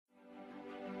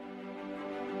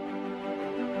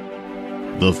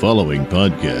The following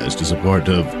podcast is a part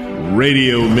of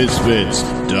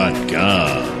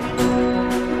RadioMisfits.com.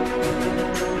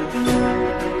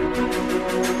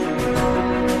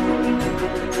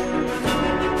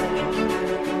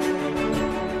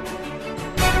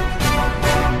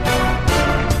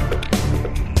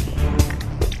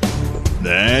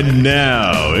 And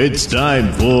now it's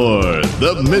time for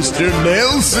the Mr.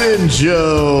 Nailsin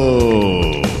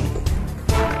Show.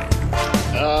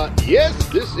 Yes,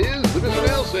 this is the Mr.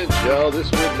 Nailsin Show.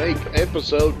 This would make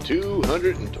episode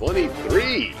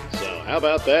 223. So how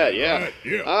about that? Yeah.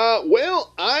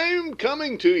 Well, I'm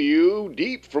coming to you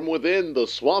deep from within the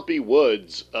swampy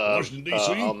woods Washington,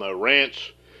 D.C.? On the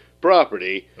ranch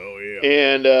property. Oh, yeah.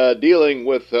 And dealing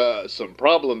with some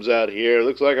problems out here.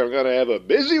 Looks like I'm going to have a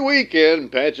busy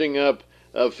weekend patching up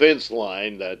a fence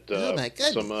line that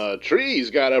some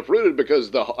trees got uprooted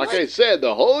because, I said,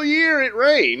 the whole year it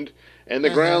rained. And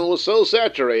the ground was so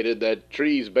saturated that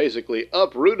trees basically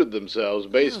uprooted themselves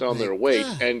based on their weight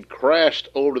and crashed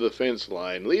over the fence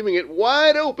line, leaving it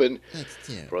wide open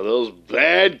for those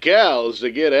bad cows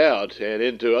to get out and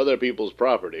into other people's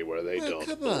property where they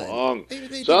don't belong.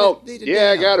 So,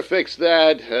 I got to fix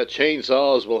that.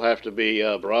 Chainsaws will have to be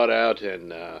brought out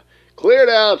and cleared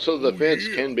out so the fence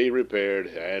can be repaired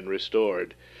and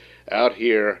restored out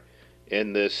here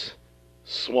in this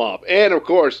swamp. And, of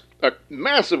course, a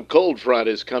massive cold front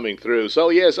is coming through. So,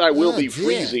 yes, I will be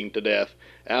freezing to death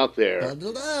out there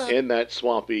in that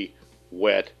swampy,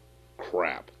 wet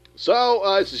crap. So,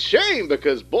 it's a shame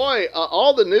because, boy,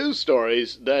 all the news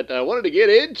stories that I wanted to get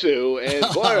into, and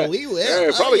boy, I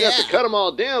probably have to cut them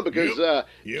all down because as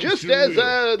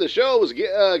the show was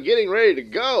getting ready to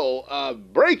go,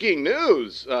 breaking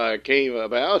news came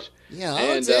about.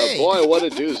 And boy, what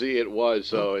a doozy it was.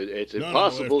 So it's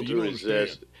impossible to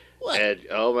resist. And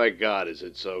oh my God, is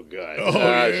it so good?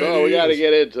 So we got to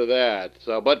get into that.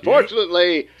 So, but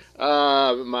fortunately,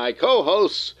 my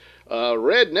co-hosts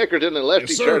Red Nickerton and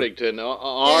Lefty Turlington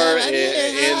are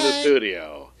in the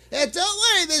studio. Don't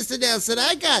worry, Mr. Nailsin,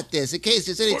 I got this. In case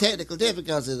there's any technical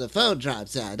difficulties, the phone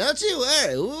drops out. Don't you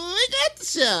worry, we got the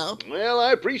show. Well,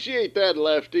 I appreciate that,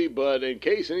 Lefty, but in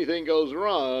case anything goes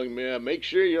wrong, make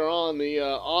sure you're on the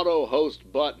auto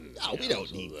host button. Oh, we don't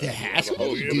need that.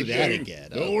 We'll do that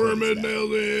again. Don't worry, Mr.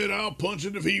 Nailsin. I'll punch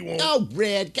it if he won't. Oh,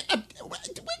 Red,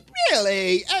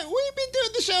 really? We've been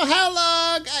doing the show how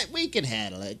long? We can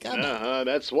handle it. Come on.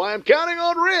 That's why I'm counting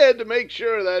on Red to make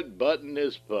sure that button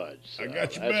is punched. So I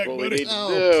got you that's back, what buddy. we need to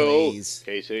do Please.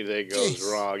 in case anything goes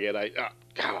wrong. And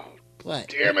What?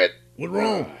 Damn it! What's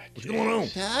wrong? What's going on?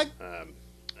 Doug?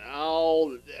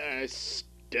 I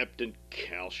stepped in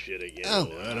cow shit again.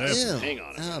 Hang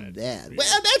on a minute. Man.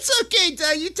 Well, that's okay,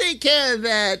 Doug. You take care of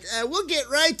that. We'll get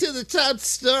right to the top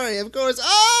story. Of course,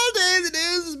 all day the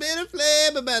news has been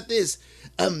aflame about this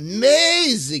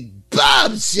amazing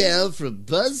bombshell from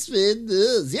Buzzfeed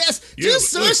News. Yes, two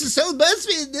sources told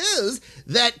Buzzfeed News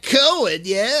that Cohen,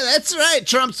 that's right,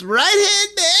 Trump's right-hand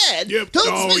man,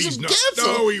 told special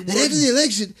counsel that after the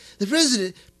election, the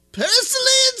president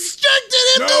personally instructed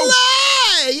him to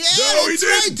lie. That's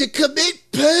right, to commit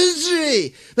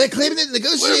perjury by claiming that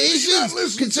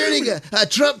negotiations concerning a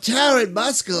Trump Tower in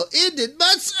Moscow ended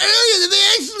months earlier than they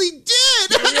actually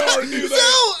did. We already knew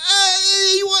that.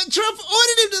 Trump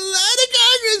ordered him to lie to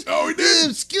Congress to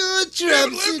obscure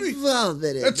Trump's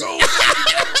involvement in it. That's all.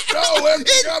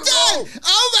 Lefty got it wrong.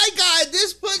 Oh my God,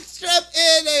 this puts Trump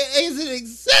in as an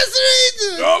accessory to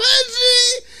the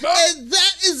perjury, and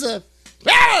that is a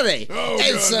felony.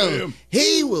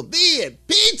 He will be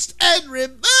impeached and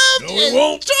removed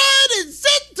and tried and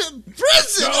sent to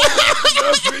prison. He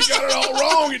got it all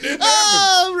wrong. It didn't happen.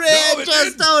 Oh, Red,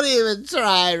 don't even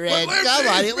try, Red. Come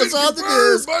on, it was on the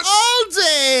news all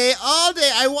day.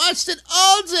 I watched it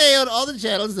all day on all the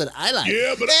channels that I like.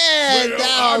 Yeah, but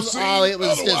it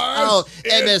was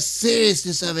and the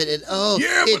seriousness of it, and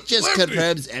it just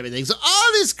confirms everything. So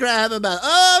all this crap about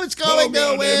it's going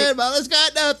nowhere, Mueller's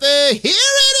got nothing. Here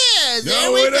it is.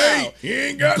 There we go. Ain't. He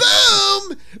ain't got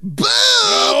boom.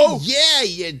 No. Yeah,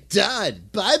 you're done.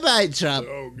 Bye, Trump.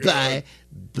 Bye.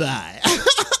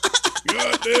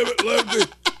 God damn it,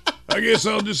 Lefty. I guess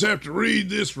I'll just have to read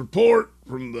this report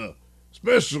from the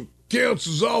special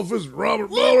counsel's office, Robert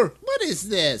Mueller. What is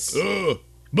this?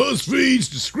 BuzzFeed's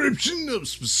description of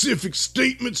specific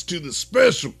statements to the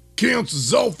special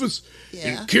counsel's office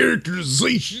and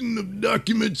characterization of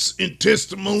documents and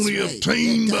testimony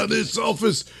obtained by this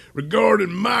office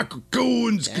regarding Michael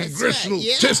Cohen's congressional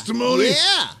testimony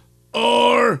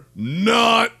are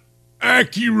not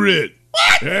accurate.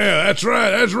 What? Yeah, that's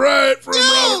right. From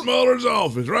Robert Mueller's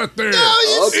office, right there. No,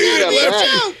 you Okay, can't be a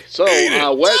joke. so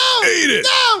what? Eat it.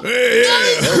 No. Hey,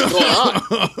 yeah. What's going on?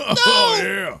 Oh,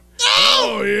 yeah.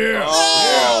 Oh, yeah.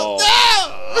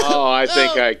 Oh, I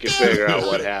think I can figure out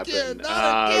what happened.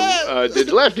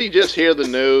 Did Lefty just hear the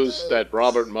news that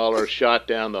Robert Mueller shot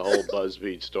down the whole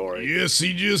Buzzfeed story? Yes,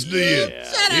 he just did.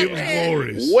 Yeah. It was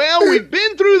glorious. Well, we've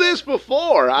been through this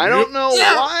before. I don't know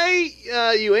why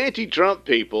you anti-Trump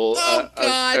people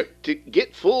to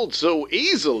get fooled so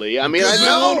easily. I mean, I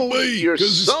know you're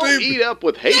so eat up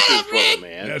with hatred for the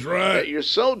man. That's right. That you're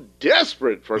so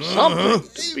desperate for something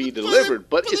to be delivered,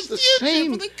 but it's the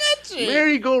same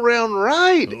merry-go-round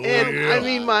ride. Oh, and yeah. I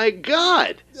mean, my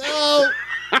God. No.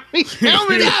 I mean, how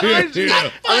many times? Yeah.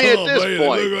 I mean, at this man,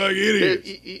 point, they look like idiots.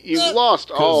 you've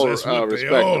lost all that's what they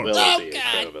respectability.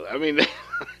 are. I mean,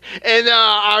 and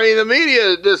I mean, the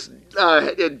media just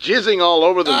jizzing all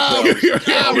over themselves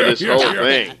over this whole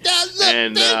thing. Now, look,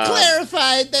 And, they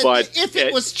clarified that but if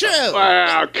it was true.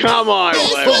 Wow, come on,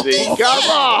 Lefty, come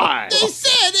on. They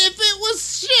said if it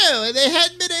was true, and they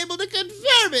hadn't been able to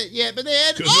confirm it yet, but they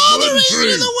had 'Cause it all the wasn't reason in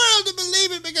true. the world to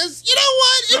believe it because, you know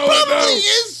what? It No, it probably don't.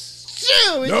 is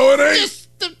true. No, it ain't.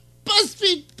 Just the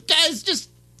BuzzFeed guys just,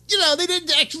 you know, they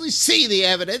didn't actually see the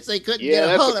evidence. They couldn't Yeah, get a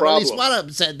that's hold the of it. At least problem. one of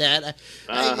them said that.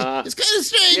 Uh-huh. It's kind of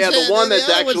strange. Yeah, the one that's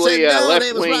other one actually said a no, it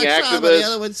was left-wing rock solid. activist The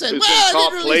other one said, who's well, been I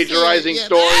caught didn't really see it. plagiarizing Yeah,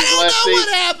 stories, I don't Lefty. know what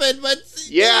happened, but...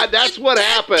 Yeah, that's what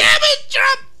happened. Damn it,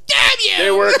 Trump! Damn you!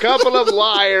 There were a couple of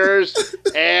liars,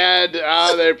 and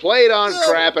they played on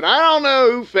crap, and I don't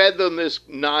know who fed them this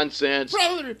nonsense,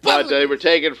 Probably but they were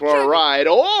taken for a ride,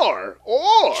 or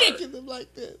tricking them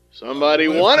like that. somebody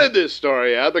wanted this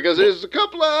story out, because there's a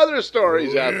couple of other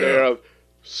stories out there of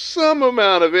some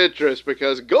amount of interest,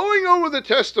 because going over the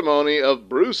testimony of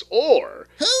Bruce Orr,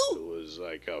 who was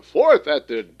like a fourth at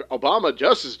the Obama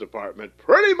Justice Department,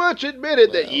 pretty much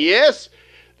admitted that, yes,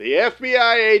 the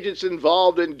FBI agents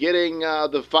involved in getting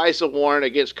the FISA warrant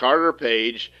against Carter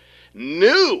Page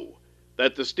knew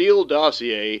that the Steele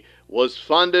dossier was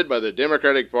funded by the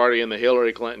Democratic Party and the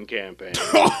Hillary Clinton campaign.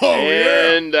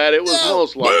 And that it was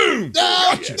most likely.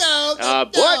 But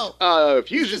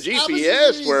Fusion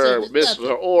GPS, where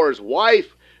Mr. Orr's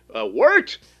wife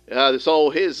worked, so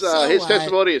his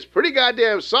testimony is pretty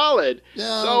goddamn solid.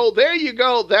 No. So there you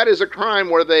go. That is a crime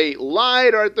where they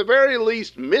lied, or at the very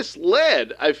least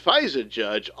misled a FISA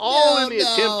judge, all in the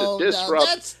attempt to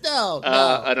disrupt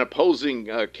an opposing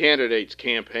candidate's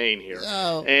campaign here.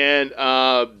 No. And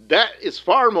that is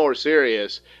far more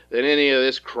serious than any of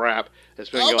this crap that's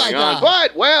been going on.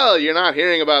 But, well, you're not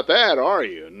hearing about that, are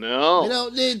you? No. We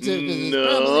don't need to.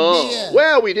 No.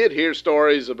 Well, we did hear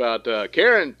stories about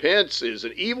Karen Pence is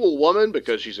an evil woman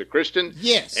because she's a Christian.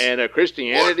 Yes. And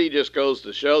Christianity just goes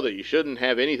to show that you shouldn't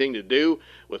have anything to do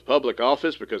with public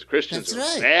office because Christians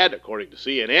are bad, according to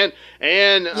CNN.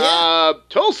 And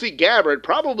Tulsi Gabbard,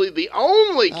 probably the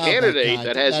only candidate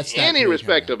that has any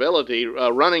respectability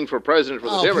running for president for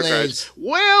the Democrats. Please.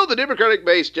 Well, the Democratic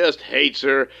base just hates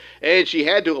her, and she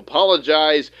had to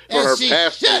apologize for her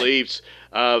past beliefs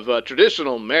of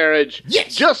traditional marriage,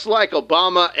 just like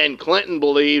Obama and Clinton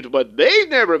believed, but they've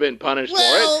never been punished for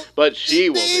it, but she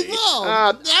will be.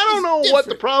 I don't know what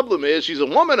the problem is. She's a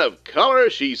woman of color.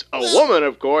 She's a woman,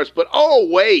 of course, but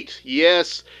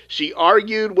yes, she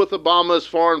argued with Obama's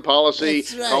foreign policy,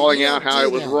 calling out how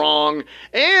it was wrong,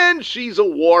 and she's a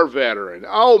war veteran.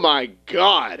 Oh, my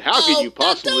God. How could you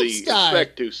possibly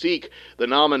expect to seek the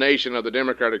nomination of the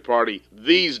Democratic Party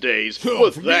these days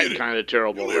with that kind of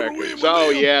terrible record? So,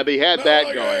 yeah, they had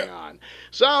that going on.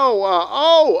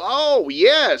 So,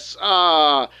 yes,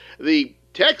 the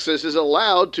Texas is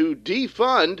allowed to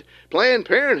defund Planned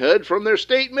Parenthood from their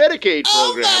state Medicaid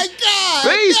program. Oh, my God!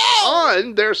 Based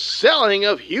on their selling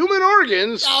of human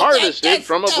organs harvested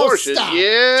from abortion.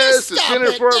 Yes, the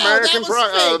Center for American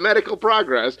Medical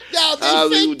Progress,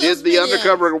 who did the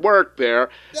undercover work there,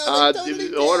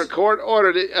 the court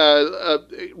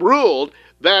ruled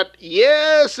that,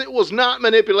 yes, it was not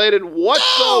manipulated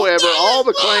whatsoever. All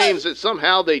the claims that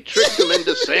somehow they tricked them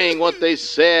into saying what they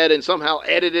said and somehow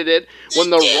edited it when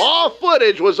the raw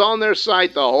footage was on their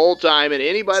site the whole time, and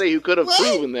anybody who could have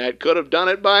proven that could have done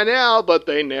it by now, but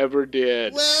they never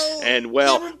did.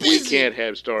 We can't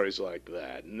have stories like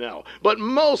that, no. But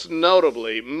most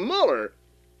notably, Mueller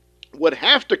would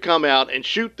have to come out and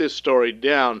shoot this story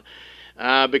down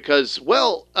because,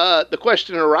 the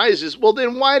question arises, well,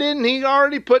 then why didn't he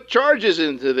already put charges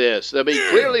into this? I mean,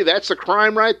 clearly that's a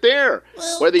crime right there.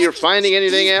 Whether you're finding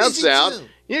anything else out,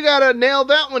 you got to nail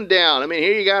that one down. I mean,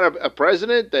 here you got a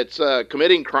president that's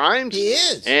committing crimes. He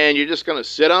is. And you're just going to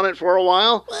sit on it for a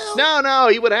while? No,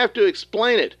 he would have to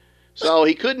explain it So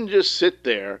he couldn't just sit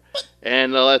there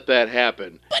and let that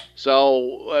happen.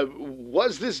 So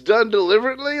was this done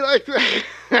deliberately like that?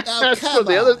 Oh, For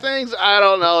the other things, I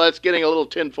don't know. That's getting a little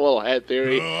tinfoil hat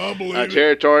theory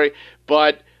territory.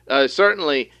 But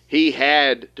certainly he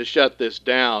had to shut this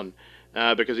down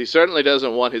because he certainly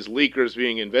doesn't want his leakers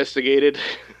being investigated.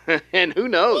 And who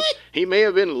knows? He may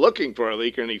have been looking for a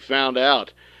leaker and he found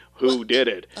out who did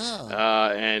it.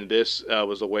 And this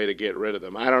was a way to get rid of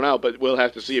them. I don't know, but we'll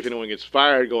have to see if anyone gets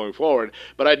fired going forward.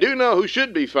 But I do know who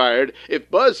should be fired. If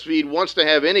BuzzFeed wants to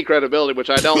have any credibility, which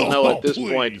I don't know at this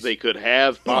point they could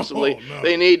have, possibly,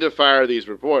 they need to fire these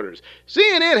reporters.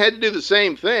 CNN had to do the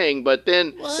same thing, but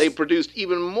then they produced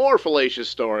even more fallacious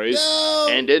stories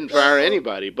and didn't fire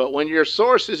anybody. But when your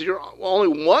source is your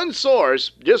only one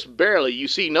source, just barely, you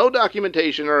see no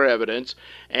documentation or evidence,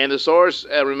 and the source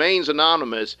remains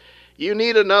anonymous, you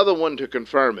need another one to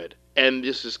confirm it. And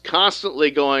this is constantly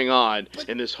going on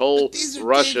in this whole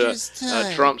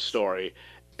Russia-Trump story,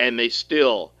 and they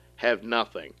still have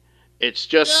nothing. It's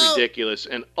just ridiculous.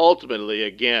 And ultimately,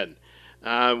 again,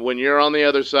 when you're on the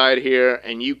other side here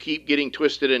and you keep getting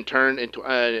twisted and turned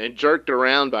and jerked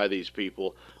around by these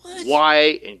people,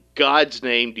 why in God's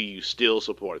name do you still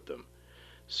support them?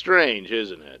 Strange,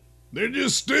 isn't it? They're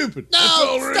just stupid. That's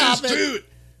all there is to it.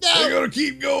 They're going to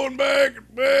keep going back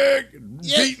and back and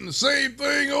repeating the same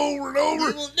thing over and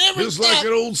over. Just like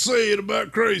that old saying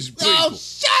about crazy people. Oh,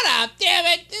 shut up, damn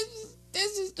it.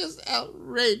 This is just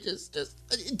outrageous. Look,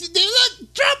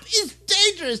 Trump is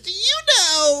dangerous. Do you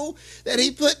know that he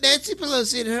put Nancy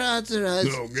Pelosi and her entourage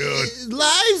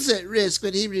lives at risk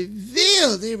when he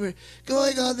revealed they were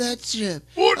going on that trip?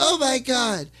 What? Oh, my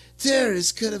God.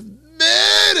 Terrorists could have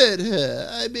murdered her.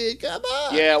 I mean, come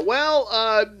on. Yeah, well,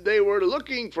 they were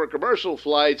looking for commercial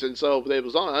flights, and so they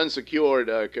was on an unsecured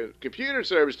computer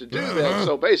service to do that.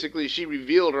 So basically, she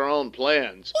revealed her own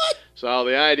plans. What? So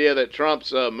the idea that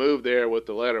Trump's moved there with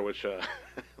the letter, which was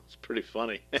pretty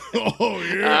funny,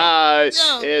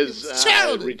 is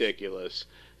ridiculous.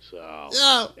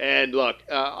 So, and look,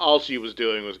 all she was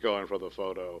doing was going for the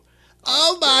photo.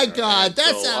 Oh, my God,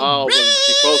 that's outrageous.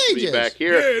 She's supposed to be back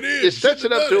here. Yeah, it is. It sets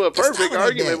it up to a perfect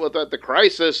argument with the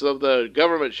crisis of the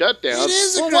government shutdown. It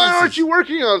is a why crisis. aren't you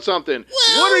working on something?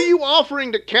 What are you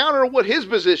offering to counter what his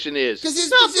position is? Because his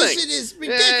Nothing. position is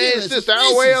ridiculous. It's just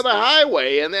our way or the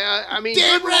highway. And I mean,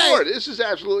 Damn good right. Lord, this is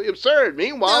absolutely absurd.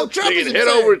 Meanwhile, Trump they is can head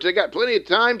absurd. over. They got plenty of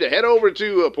time to head over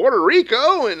to Puerto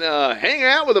Rico and hang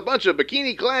out with a bunch of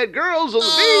bikini-clad girls on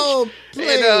the beach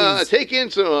and take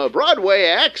in some Broadway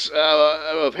acts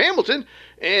of Hamilton.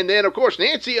 And then, of course,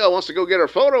 Nancy wants to go get her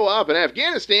photo op in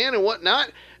Afghanistan and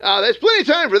whatnot. There's plenty of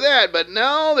time for that, but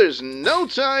no, there's no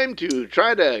time to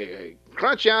try to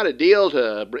crunch out a deal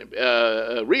to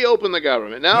reopen the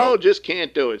government. No, just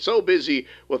can't do it. So busy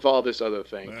with all this other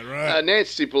thing. That's right.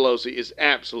 Nancy Pelosi is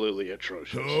absolutely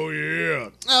atrocious. Oh, yeah.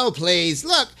 Oh, please.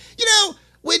 Look, you know,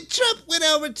 when Trump went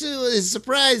over to his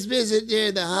surprise visit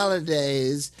during the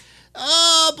holidays,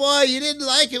 oh, boy, you didn't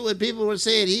like it when people were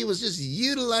saying he was just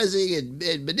utilizing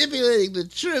and manipulating the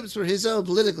troops for his own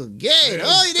political gain.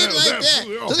 Yeah, you didn't like that.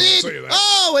 awful to say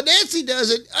that. When Nancy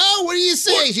does it, what are you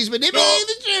saying? She's manipulating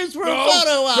the troops for a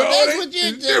photo op. That's what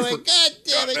you're doing. different. God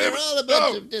damn it, you're all a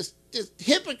bunch of just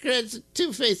hypocrites and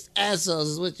two-faced assholes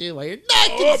is what you are. You're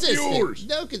not consistent. Yours.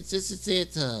 No consistency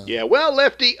at all. Yeah, well,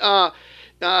 Lefty,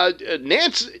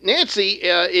 Nancy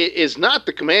is not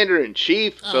the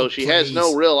commander-in-chief, so she has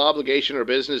no real obligation or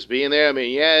business being there. I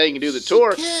mean, yeah, you can do the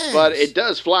tour, but it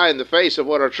does fly in the face of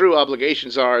what our true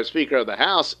obligations are as Speaker of the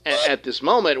House at this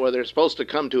moment, where they're supposed to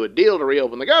come to a deal to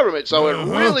reopen the government. So it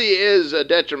really is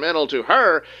detrimental to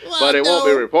her, but it won't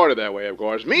be reported that way, of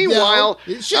course. Meanwhile,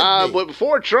 but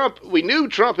before Trump, we knew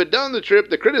Trump had done the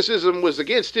trip. The criticism was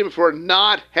against him for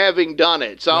not having done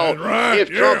it. So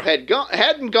if Trump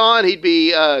hadn't gone, he'd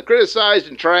be criticized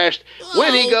and trashed.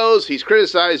 When he goes, he's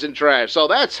criticized and trashed. So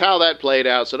that's how that played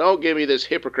out. So don't give me this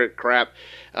hypocrite crap.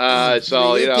 It's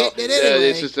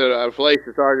just a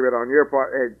fallacious argument on your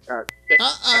part. Doug.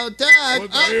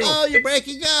 You're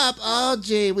breaking up. Oh,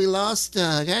 gee, we lost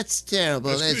Doug. That's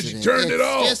terrible, isn't it? Turned it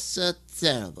off. Just so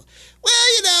terrible.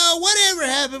 Well, whatever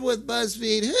happened with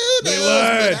BuzzFeed, who knows?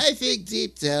 But I think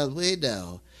deep down we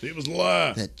know. It was a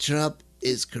lie. That Trump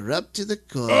is corrupt to the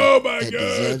core and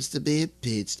deserves to be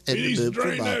impeached and removed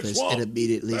from office and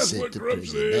immediately sent to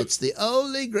prison. That's the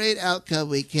only great outcome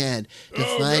we can to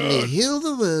finally heal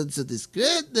the wounds of this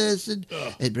great nation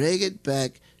and bring it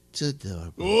back to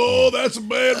normal. Oh, that's a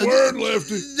bad word,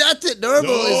 Lefty. Not that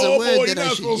normal is a word that I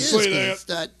should use. Say that. It's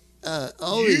not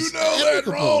always you know that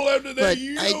wrong, Lefty. But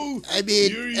I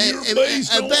mean, your base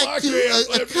don't back like to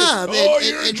that, a calm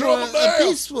you're in and trouble more now.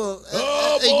 peaceful.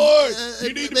 Boy,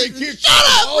 you need to be kicked Shut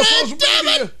off up, all Red, social damn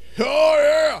media. it! Oh,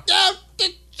 yeah.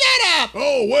 Shut up!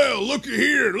 Oh, well, looky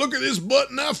here. Look at this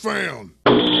button I found.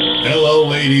 Hello,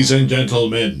 ladies and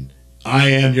gentlemen. I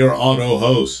am your auto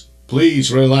host.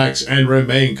 Please relax and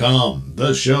remain calm.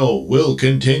 The show will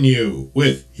continue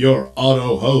with your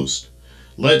auto host.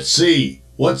 Let's see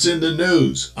what's in the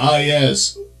news.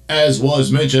 Yes, as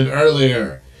was mentioned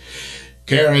earlier,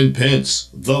 Karen Pence,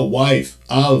 the wife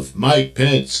of Mike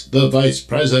Pence, the Vice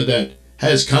President,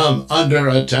 has come under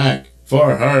attack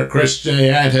for her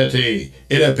Christianity.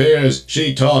 It appears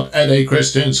she taught at a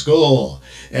Christian school,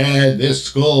 and this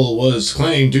school was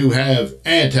claimed to have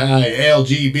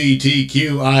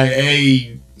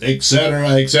anti-LGBTQIA,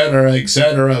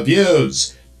 etc.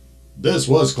 views. This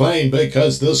was claimed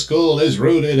because the school is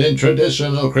rooted in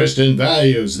traditional Christian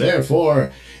values.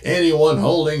 Therefore, anyone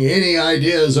holding any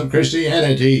ideas of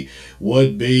Christianity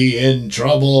would be in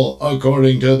trouble,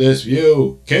 according to this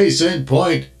view. Case in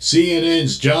point,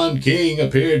 CNN's John King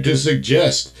appeared to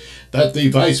suggest that the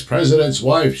Vice President's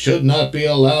wife should not be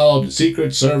allowed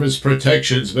Secret Service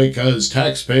protections because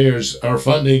taxpayers are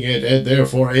funding it, and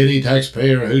therefore any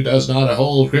taxpayer who does not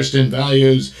hold Christian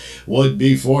values would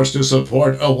be forced to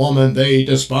support a woman they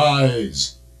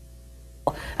despise.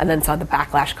 And then saw the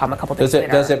backlash come a couple days later.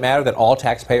 Does it matter that all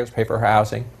taxpayers pay for her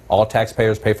housing? All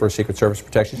taxpayers pay for her Secret Service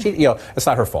protection? It's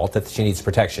not her fault that she needs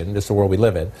protection. This is the world we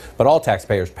live in. But all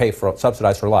taxpayers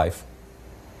subsidize her life.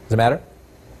 Does it matter?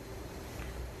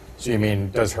 So you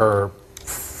mean, does her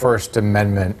First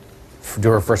Amendment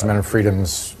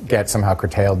freedoms get somehow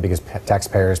curtailed because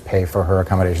taxpayers pay for her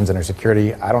accommodations and her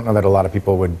security? I don't know that a lot of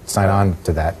people would sign on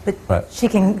to that. But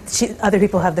other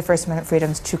people have the First Amendment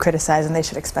freedoms to criticize, and they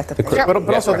should expect that.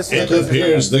 It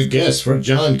appears the guest for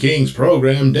John King's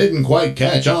program didn't quite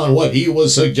catch on what he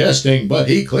was suggesting, but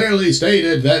he clearly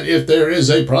stated that if there is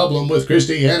a problem with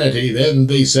Christianity, then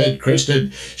the said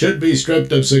Christian should be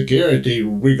stripped of security,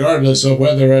 regardless of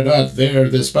whether or not they're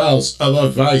the spouse of a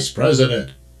vice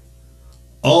president.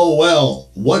 Oh well,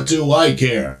 what do I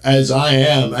care, as I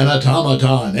am an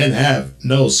automaton and have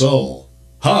no soul.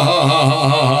 Ha ha ha ha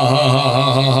ha ha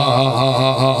ha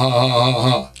ha ha ha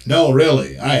ha. No,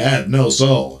 really, I have no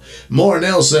soul. More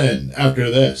Nailsin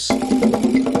after this.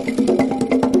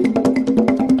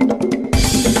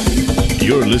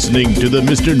 You're listening to the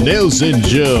Mr. Nailsin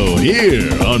Show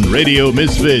here on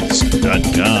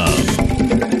RadioMisfits.com.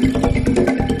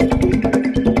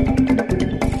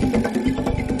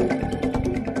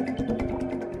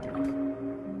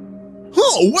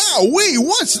 Oh, wow,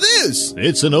 what's this?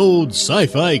 It's an old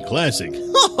sci-fi classic.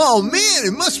 Oh, man,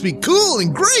 it must be cool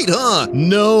and great, huh?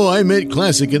 No, I meant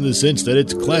classic in the sense that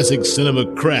it's classic cinema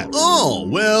crap. Oh.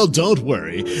 Well, don't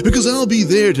worry, because I'll be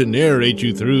there to narrate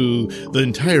you through the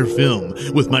entire film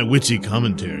with my witty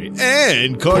commentary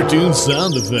and cartoon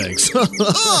sound effects.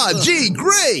 Gee,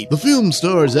 great! The film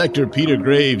stars actor Peter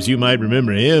Graves. You might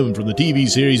remember him from the TV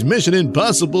series Mission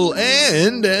Impossible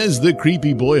and as the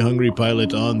creepy boy-hungry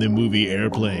pilot on the movie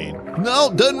Airplane.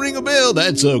 No, doesn't ring a bell.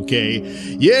 That's okay.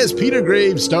 Yes, Peter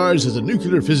Graves stars as a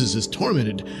nuclear physicist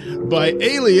tormented by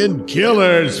alien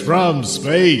killers from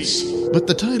space. But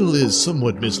the title is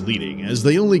somewhat misleading, as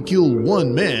they only kill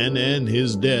one man, and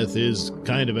his death is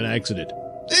kind of an accident.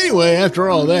 Anyway, after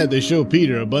all that, they show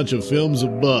Peter a bunch of films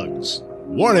of bugs.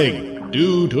 Warning!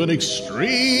 Due to an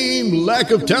extreme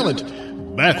lack of talent,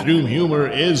 bathroom humor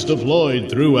is deployed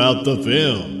throughout the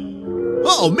film.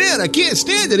 Oh, man, I can't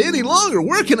stand it any longer.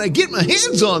 Where can I get my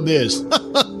hands on this?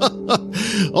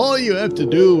 All you have to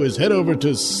do is head over to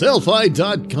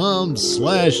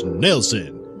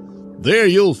selfie.com/Nailsin. There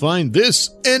you'll find this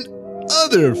and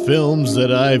other films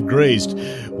that I've graced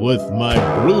with my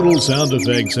brutal sound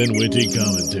effects and witty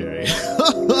commentary.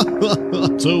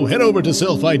 So head over to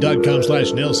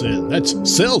selfie.com/Nailsin. That's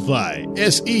selfie,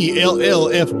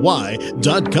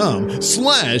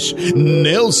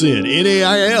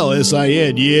 SELLFY.com/Nailsin,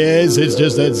 NAILSIN. Yes, it's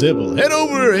just that simple. Head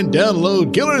over and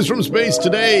download Killers from Space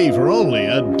today for only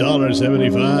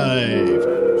 $1.75.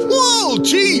 Whoa,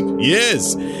 cheap!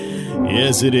 Yes,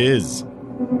 it is.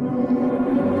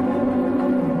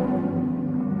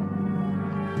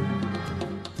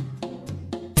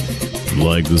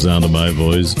 Like the sound of my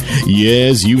voice?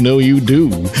 Yes, you know you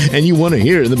do. And you want to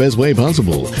hear it in the best way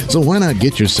possible. So why not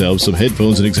get yourself some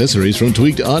headphones and accessories from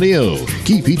Tweaked Audio?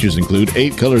 Key features include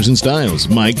 8 colors and styles,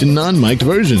 mic'd and non-mic'd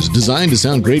versions, designed to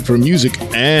sound great for music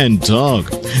and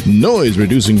talk.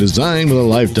 noise-reducing design with a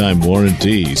lifetime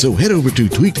warranty. So head over to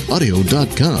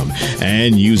tweakedaudio.com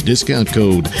and use discount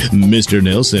code Mr.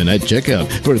 Nailsin at checkout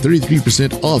for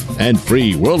 33% off and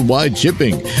free worldwide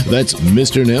shipping. That's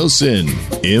Mr. Nailsin,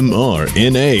 MRNAILSIN.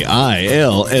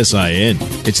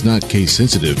 It's not case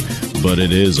sensitive, but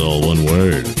it is all one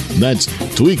word. That's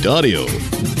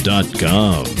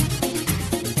tweakedaudio.com.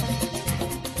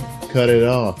 Cut it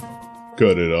off.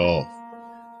 Cut it off.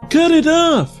 Cut it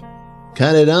off.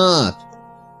 Cut it off.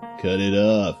 Cut it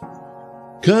off.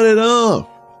 Cut it off.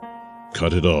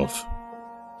 Cut it off.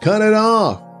 Cut it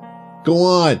off. Go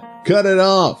on. Cut it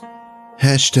off.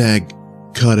 Hashtag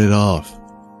cut it off.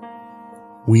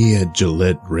 We at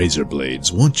Gillette Razor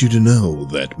Blades want you to know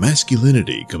that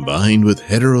masculinity combined with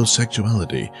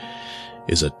heterosexuality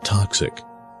is a toxic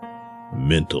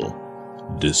mental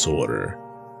disorder.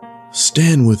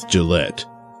 Stand with Gillette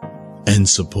and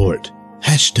support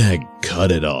hashtag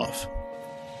cut it off.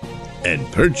 And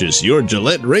purchase your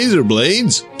Gillette Razor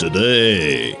Blades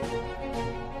today.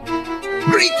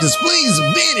 Great displays of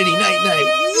vanity, Night-Night.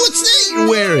 What's that you're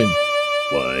wearing?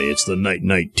 Why, it's the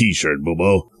Night-Night t-shirt,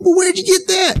 Bobo. Well, where'd you get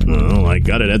that? Well, I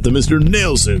got it at the Mr.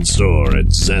 Nailsin store at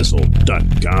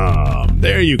Zazzle.com.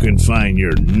 There you can find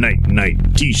your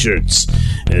Night-Night t-shirts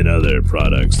and other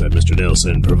products that Mr.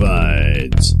 Nailsin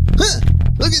provides. Huh,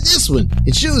 look at this one.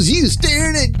 It shows you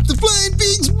staring at the flying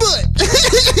pig's butt.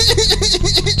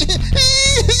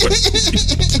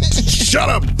 Shut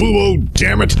up, boo-boo,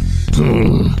 damn it.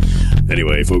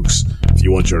 Anyway, folks, if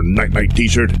you want your Night-Night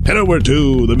t-shirt, head over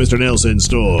to the Mr. Nailsin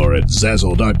store at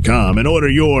Zazzle.com and order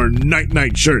your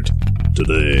Night-Night shirt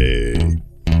today.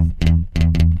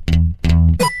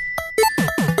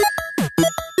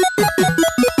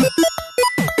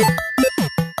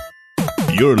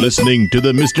 You're listening to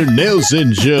the Mr.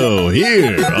 Nailsin Show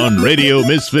here on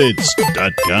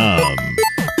RadioMisfits.com.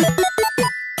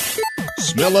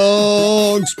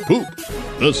 Smellogs Poop,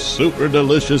 the super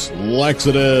delicious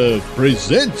laxative,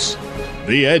 presents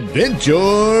The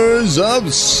Adventures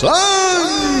of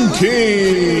Sun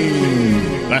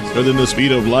King. Faster than the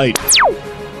speed of light,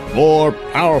 more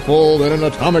powerful than an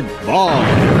atomic bomb,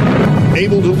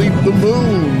 able to leap the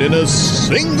moon in a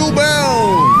single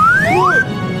bound. Look!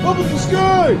 Up in the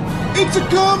sky! It's a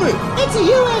comet! It's a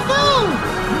UFO!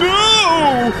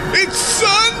 No! It's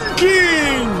Sun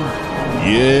King!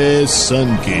 Yes,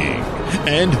 Sun King.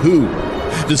 And who,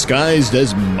 disguised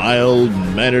as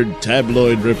mild-mannered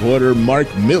tabloid reporter Mark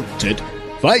Milktit,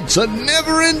 fights a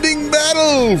never-ending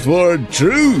battle for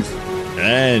truth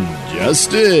and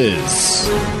justice.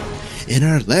 In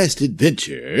our last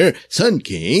adventure, Sun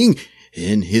King,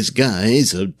 in his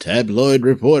guise of tabloid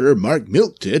reporter Mark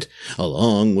Milktit,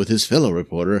 along with his fellow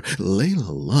reporter Layla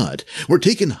Lott, were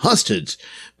taken hostage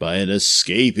by an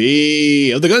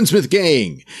escapee of the Gunsmith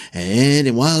Gang.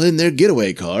 And while in their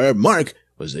getaway car, Mark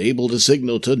was able to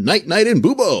signal to Night-Night and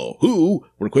Bubo, who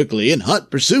were quickly in hot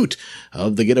pursuit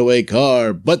of the getaway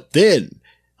car. But then,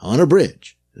 on a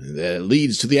bridge that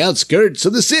leads to the outskirts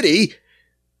of the city,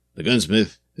 the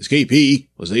Gunsmith escapee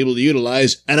was able to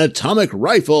utilize an atomic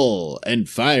rifle and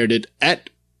fired it at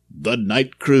the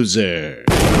night cruiser.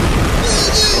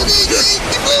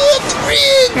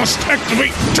 Must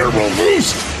activate turbo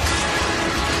boost!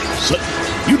 So,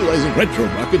 utilizing retro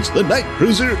rockets, the night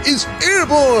cruiser is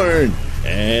airborne!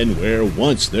 And where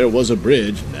once there was a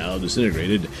bridge, now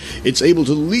disintegrated, it's able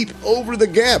to leap over the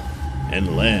gap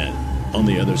and land on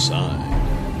the other side.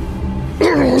 You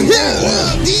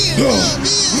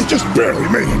just barely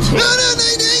made it. No,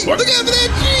 Night-Night! Look out for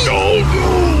that tree! No!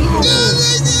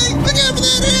 Night-Night! Look out for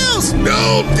that house!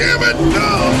 No, damn it! No!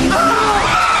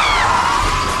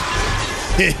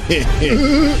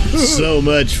 So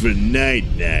much for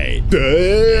Night-Night.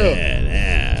 Damn!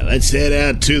 Now, let's head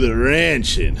out to the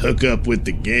ranch and hook up with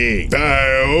the gang.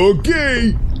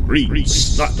 Okay.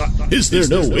 Reese, is there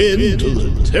no end to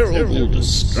the terrible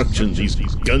destruction these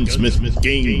Gunsmith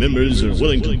Gang members are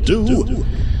willing to do?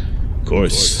 Of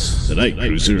course, the night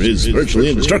cruiser is virtually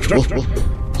indestructible,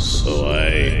 so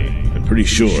I'm pretty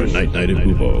sure Night-Night and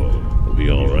Bubo will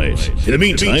be all right. In the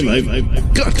meantime,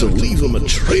 I've got to leave them a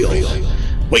trail.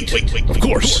 Wait, of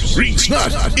course, green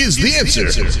snot is the answer.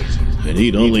 I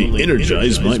need only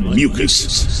energize my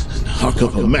mucus, hawk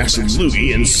up a massive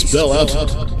loogie, and spell out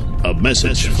a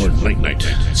message for Night-Night.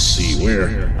 Let's see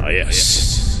where. Ah,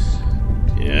 yes.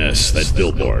 Yes, that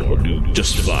billboard will do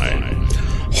just fine.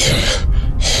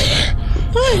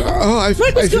 I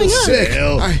feel sick.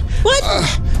 What? I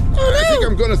think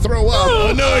I'm going to throw up.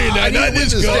 Oh, no, you're not. Not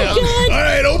this go. God. All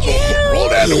right, roll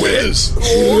down the windows.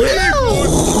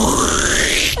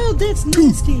 Oh, that's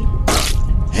nasty.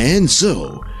 And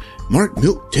so, Mark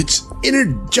Milk-Tit's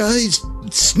energized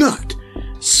snot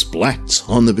splats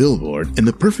on the billboard in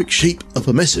the perfect shape of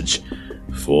a message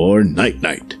for Night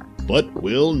Night. But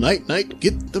will Night Night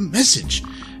get the message,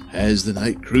 as the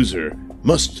night cruiser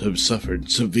must have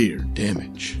suffered severe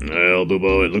damage? Well,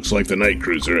 Boobo, it looks like the night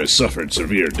cruiser has suffered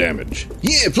severe damage.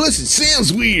 Yeah, plus it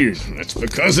sounds weird. That's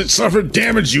because it suffered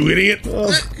damage, you idiot.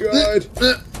 Oh, God.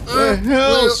 My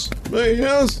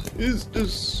house is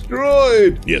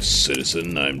destroyed. Yes,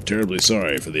 citizen, I'm terribly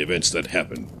sorry for the events that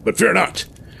happened. But fear not.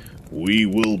 We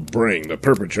will bring the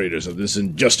perpetrators of this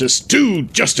injustice to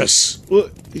justice.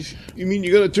 What? You mean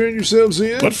you're going to turn yourselves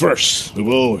in? But first, we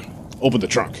will open the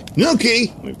trunk.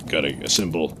 Okay. We've got to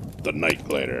assemble the night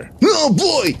glider. Oh,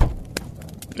 boy!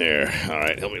 There. All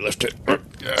right, help me lift it.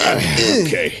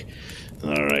 Okay.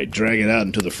 All right, drag it out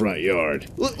into the front yard.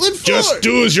 What for? Just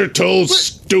do as you're told,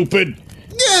 stupid.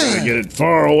 Try to get it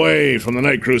far away from the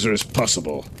night cruiser as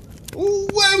possible.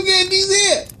 Why are we going to do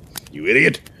that? You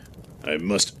idiot. I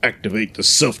must activate the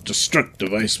self-destruct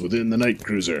device within the night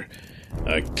cruiser.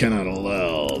 I cannot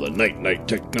allow the night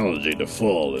technology to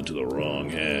fall into the wrong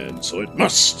hands, so it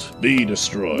must be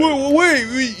destroyed.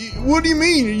 Wait, what do you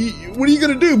mean? What are you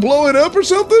going to do, blow it up or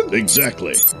something?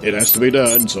 Exactly. It has to be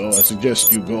done, so I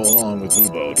suggest you go along with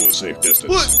Boobo to a safe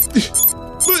distance. What?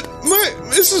 But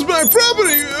this is my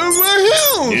property, my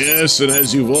house! Yes, and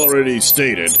as you've already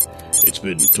stated, it's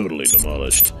been totally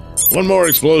demolished. One more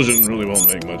explosion really won't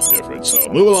make much difference, so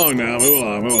move along now, move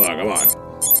along, come on.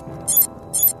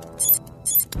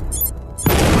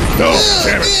 Oh,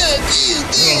 damn it!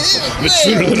 A bit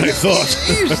sooner than I thought.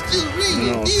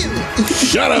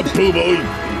 Shut up, Boobo, you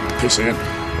pissant.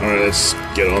 All right, let's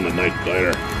get on the night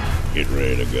glider. Get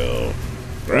ready to go.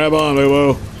 Grab on,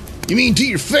 Boobo. You mean to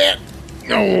your fat?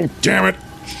 Oh, damn it.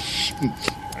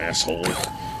 Asshole.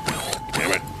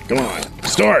 Damn it. Come on.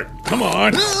 Start. Come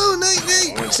on. Oh, Night.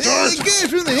 Start. That guy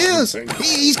from the house.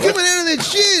 He's coming out of that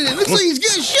shed. It looks like he's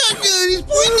got a shotgun. He's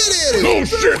pointing it at him. Oh,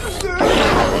 shit.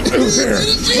 There.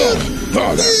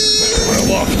 Oh,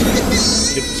 well off.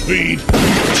 Get the speed.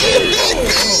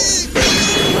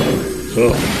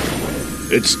 Oh,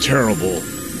 it's terrible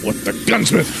what the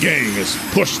Gunsmith Gang has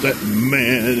pushed that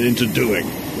man into doing.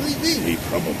 He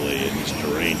probably, in his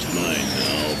deranged mind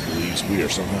now, believes we are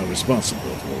somehow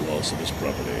responsible for the loss of his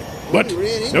property. But,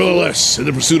 nevertheless, in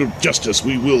the pursuit of justice,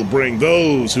 we will bring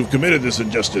those who've committed this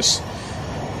injustice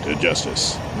to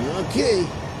justice. Okay.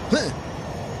 Huh.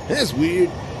 That's weird.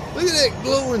 Look at that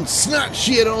glowing snot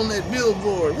shit on that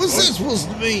billboard. What's that supposed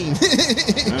to mean?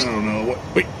 I don't know. What?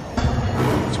 Wait.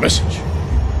 It's a message.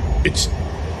 It's...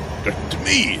 to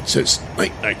me, it says,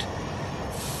 Night.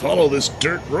 Follow this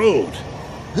dirt road.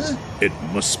 Huh? It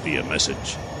must be a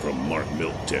message from Mark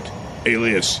Milk-Tit,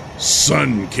 alias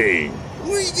Sun King.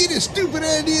 Where do you get a stupid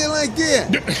idea like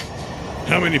that?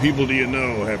 How many people do you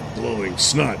know have glowing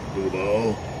snot,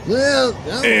 Boobo? Well,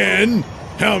 and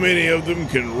how many of them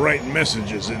can write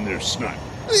messages in their snot?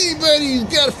 Anybody who's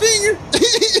got a finger?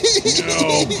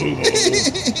 No, Boobo.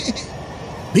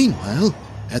 Meanwhile,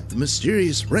 at the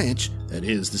mysterious ranch that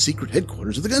is the secret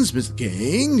headquarters of the Gunsmith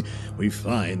Gang, we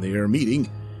find they are meeting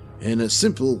in a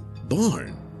simple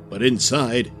barn, but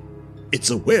inside,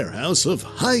 it's a warehouse of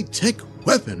high-tech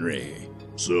weaponry.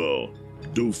 So,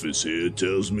 Doofus here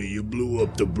tells me you blew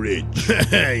up the bridge.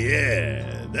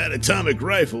 Yeah, that atomic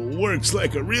rifle works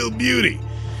like a real beauty.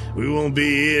 We won't be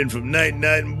hearing from Night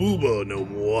and Boobo no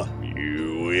more.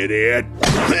 You idiot.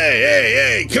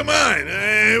 Hey, come on.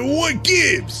 What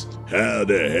gives? How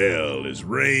the hell is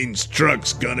Rain's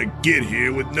trucks gonna get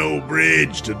here with no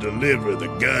bridge to deliver the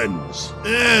guns?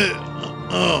 I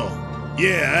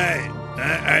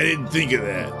didn't think of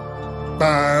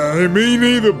that. Me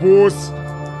neither, boss.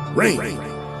 Rain.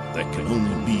 That can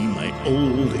only be my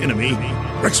old enemy,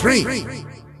 Rex Rain.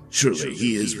 Surely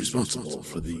he is responsible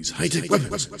for these high-tech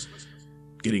weapons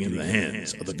getting in the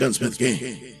hands of the Gunsmith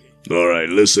Gang. All right,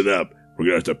 listen up. We're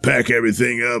gonna have to pack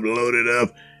everything up, load it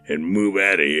up, and move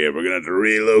out of here. We're gonna have to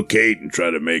relocate and try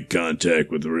to make contact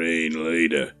with Rain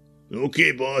later.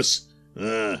 Okay, boss.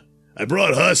 I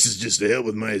brought hostages to help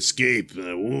with my escape.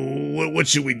 What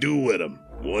should we do with them?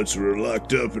 Once we're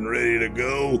locked up and ready to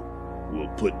go, we'll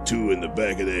put two in the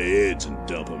back of their heads and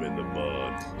dump them in the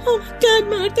mud. Oh my God,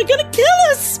 Mark, they're gonna kill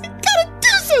us! We gotta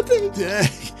do something!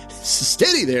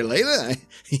 Steady there, Layla.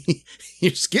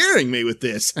 You're scaring me with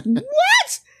this.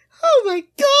 What? Oh my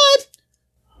God!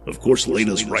 Of course,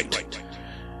 Layla's right.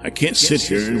 I can't sit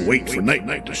here and wait for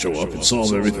Night to show up and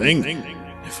solve everything.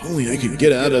 If only I could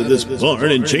get out of this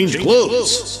barn and change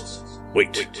clothes.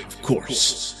 Wait, of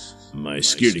course. My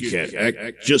scaredy cat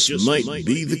act just might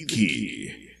be the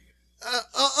key.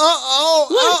 Oh,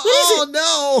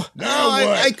 no. Now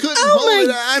what? I couldn't hold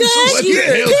it. I'm so God, you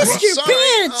scared. pissed your Sorry.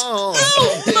 pants. Oh,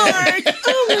 Mark.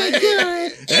 Oh, my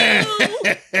God.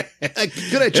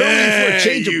 Could I trouble you for a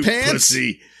change you of pants?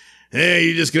 Pussy. Hey,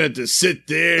 you're just gonna have to sit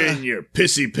there in your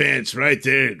pissy pants right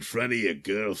there in front of your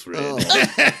girlfriend.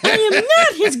 I am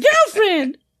not his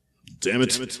girlfriend. Damn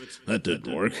it. That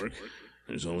didn't work.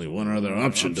 There's only one other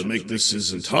option to make this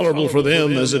as intolerable for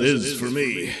them as it is for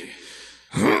me.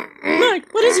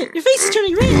 Mark, what is it? Your face is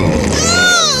turning red.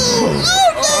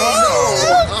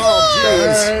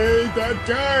 Hey, that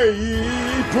guy,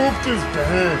 he pooped his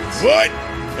pants. What?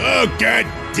 Oh, God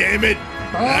damn it.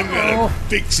 I'm gonna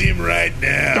fix him right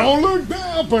now. Don't look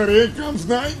down, but here comes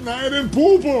Night and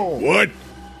Poo-Poo. What?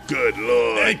 Good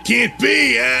Lord. That can't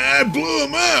be. I blew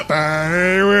him up.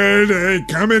 They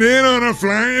coming in on a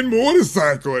flying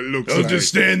motorcycle, it looks Don't like. just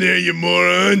stand there, you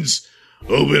morons.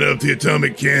 Open up the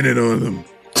atomic cannon on them.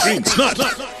 Green snot!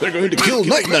 They're going to kill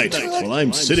Night while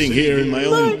I'm sitting here in my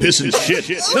own piss and shit.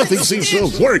 Nothing seems to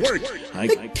have worked. I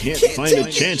can't find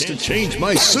a chance to change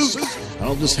my suit.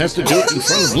 I'll just have to do it in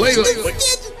front of Layla.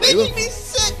 It's making me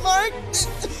sick, Mark.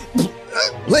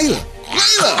 Layla!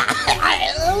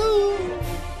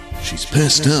 She's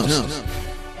passed out,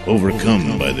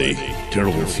 overcome by the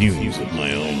terrible fumes of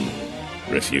my own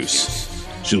refuse.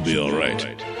 She'll be all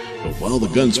right. But while the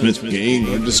Gunsmith Gang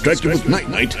are distracted with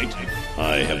Night,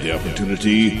 I have the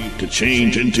opportunity to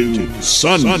change into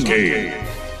Sun King.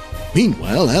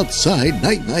 Meanwhile, outside,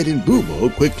 Night and Boobo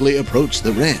quickly approach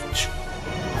the ranch.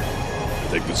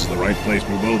 I think this is the right place,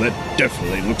 Boobo. That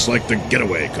definitely looks like the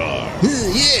getaway car.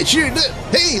 Yeah, sure does.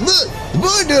 Hey, look, the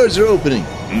barn doors are opening.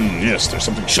 Yes, there's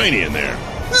something shiny in there.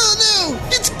 Oh, no,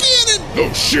 it's a cannon.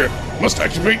 Oh, shit. Must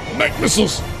activate night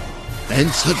missiles. And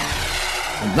suddenly,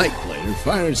 a night player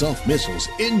fires off missiles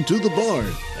into the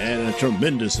barn, and a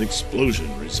tremendous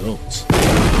explosion results. Oh,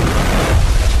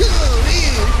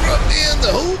 man, it brought down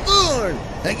the whole barn.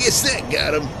 I guess that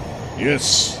got him.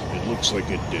 Yes, it looks like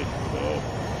it did, though.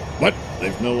 But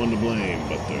they've no one to blame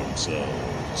but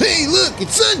themselves. Hey, look,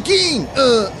 it's Sun King.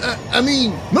 I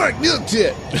mean, Mark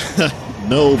Milktit.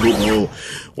 No, Boobo.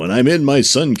 When I'm in my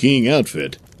Sun King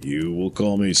outfit, you will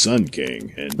call me Sun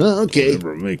King, and okay.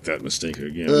 never make that mistake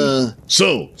again.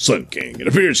 So, Sun King, it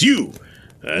appears you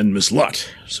and Miss Lot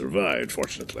survived,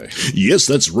 fortunately. Yes,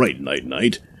 that's right,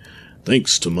 Night.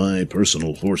 Thanks to my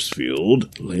personal force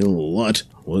field, Layla Lot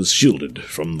was shielded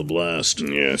from the blast.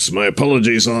 Yes, my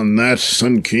apologies on that,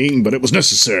 Sun King, but it was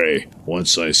necessary.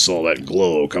 Once I saw that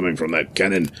glow coming from that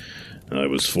cannon, I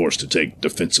was forced to take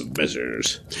defensive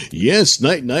measures. Yes,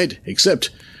 Night, except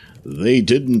they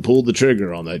didn't pull the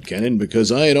trigger on that cannon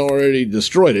because I had already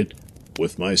destroyed it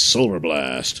with my solar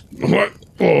blast. What?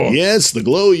 Oh. Yes, the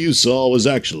glow you saw was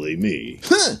actually me.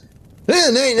 Huh.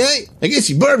 Well, Night, I guess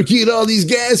you barbecued all these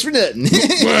guys for nothing.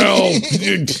 Well,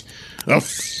 a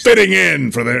fitting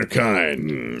end for their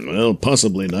kind. Well,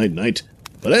 possibly, Night.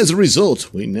 But as a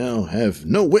result, we now have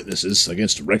no witnesses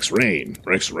against Rex Rain.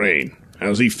 Rex Rain.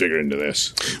 How's he figure into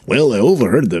this? Well, I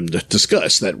overheard them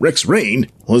discuss that Rex Rain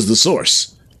was the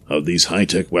source of these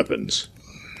high-tech weapons.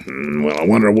 Well, I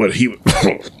wonder what he...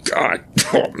 Oh, God.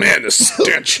 Oh, man, the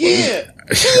stench. Yeah.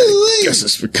 I guess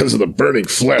it's because of the burning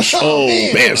flesh. Oh,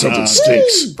 man, something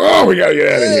stinks. Oh, we gotta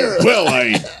get out of here. Well,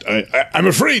 I'm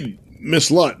afraid Miss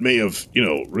Lot may have,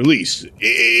 released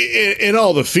in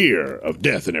all the fear of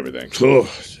death and everything. Oh,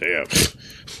 yeah.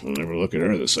 I'll never look at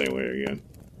her the same way again.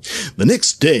 The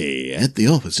next day, at the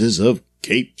offices of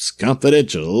Capes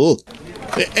Confidential...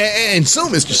 And so,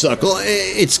 Mr. Suckle,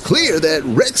 it's clear that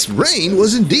Rex Rain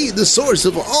was indeed the source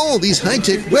of all these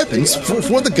high-tech weapons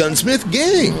for the Gunsmith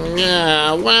Gang.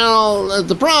 Yeah, well,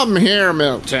 the problem here,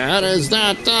 Milktat, is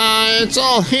that it's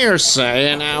all hearsay,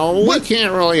 and we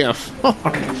can't really afford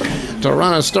to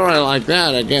run a story like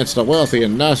that against a wealthy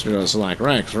industrialist like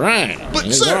Rex Rain. But,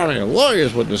 his sir, army of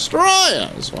lawyers would destroy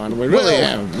us when we really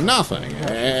have nothing.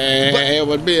 It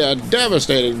would be a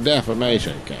devastating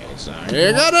defamation case.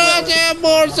 You're gonna have to have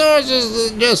more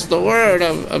sources than just the word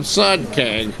of Sun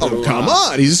King. Oh, come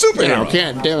on, he's a superhero.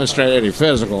 Can't demonstrate any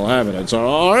physical evidence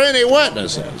or any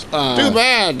witnesses. Too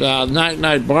bad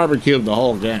Night barbecued the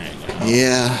whole gang.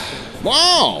 Yeah.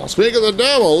 Wow, speak of the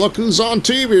devil, look who's on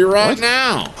TV right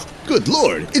now. Good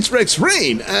Lord, it's Rex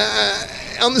Rain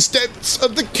on the steps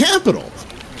of the Capitol.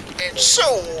 And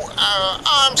so,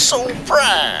 I'm so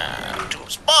proud to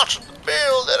sponsor the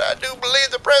bill that I do believe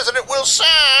the president will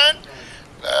sign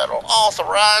that'll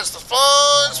authorize the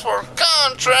funds for a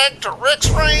contract to Rex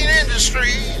Rain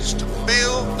Industries to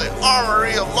build the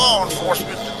armory of law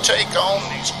enforcement to take on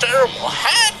these terrible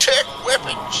high-tech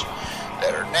weapons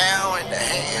that are now in the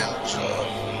hands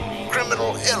of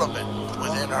criminal element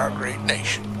within our great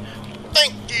nation.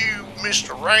 Thank you,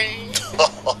 Mr. Rain.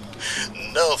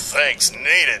 No thanks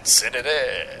needed,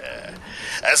 Senator.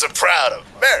 As a proud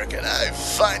American, I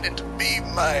find it to be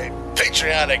my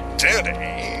patriotic duty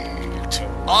to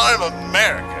arm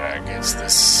America against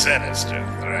this sinister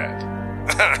threat.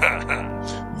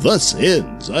 Thus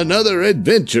ends another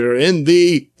adventure in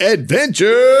the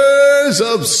Adventures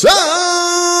of Sun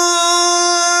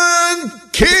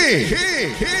King.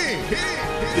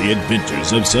 The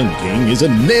Adventures of Sun King is a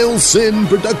Nailsin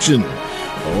production.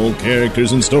 All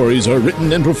characters and stories are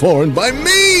written and performed by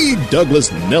me,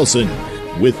 Douglas Nelson,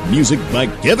 with music by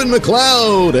Kevin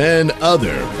MacLeod and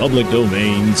other public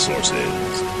domain sources.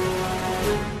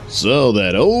 So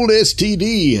that old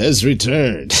STD has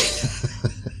returned.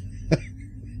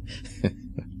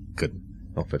 Couldn't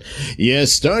help it.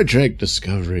 Yes, Star Trek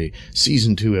Discovery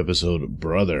Season 2 episode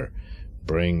Brother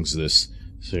brings this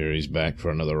series back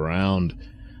for another round.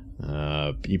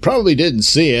 You probably didn't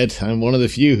see it. I'm one of the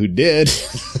few who did.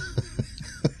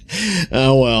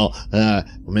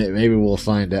 Maybe we'll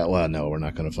find out. Well, no, we're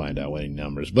not going to find out any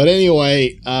numbers. But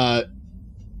anyway,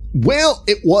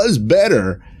 it was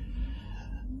better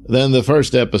than the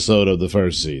first episode of the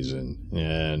first season.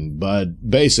 But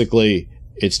basically,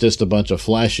 it's just a bunch of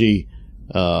flashy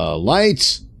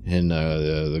lights and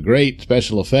the great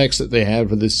special effects that they have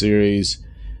for this series,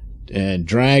 and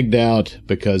dragged out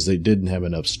because they didn't have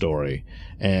enough story.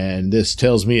 And this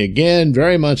tells me again,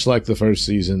 very much like the first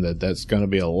season, that's going to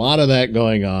be a lot of that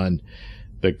going on,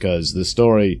 because the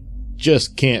story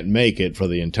just can't make it for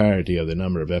the entirety of the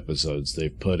number of episodes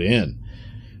they've put in.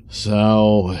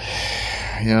 So,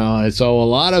 it's a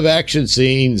lot of action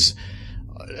scenes,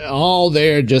 all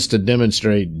there just to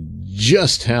demonstrate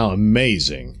just how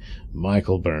amazing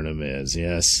Michael Burnham is.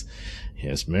 Yes,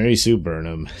 Mary Sue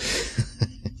Burnham.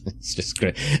 It's just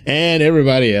great. And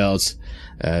everybody else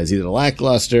is either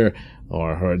lackluster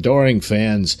or her adoring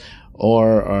fans,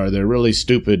 or are they're really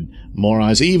stupid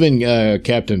morons. Even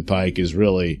Captain Pike is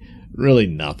really, really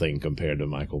nothing compared to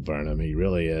Michael Burnham. He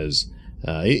really is.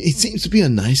 He seems to be a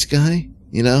nice guy,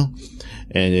 and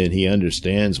then he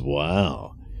understands,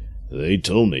 wow, they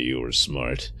told me you were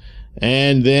smart.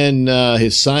 And then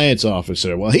his science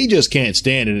officer, well, he just can't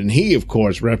stand it. And he, of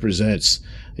course, represents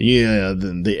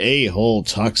the a-hole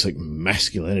toxic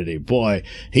masculinity. Boy,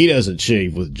 he doesn't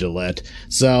shave with Gillette.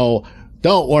 So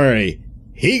don't worry,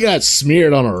 he got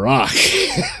smeared on a rock.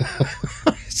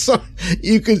 So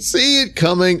you can see it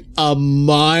coming a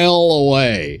mile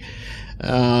away.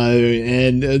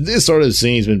 And this sort of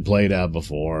scene's been played out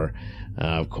before,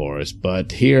 of course.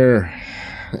 But here,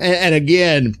 and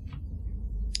again,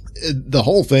 the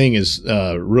whole thing is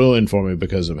ruined for me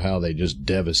because of how they just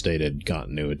devastated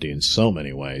continuity in so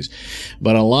many ways.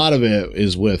 But a lot of it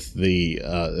is with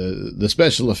the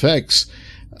special effects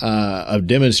of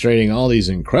demonstrating all these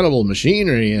incredible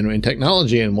machinery and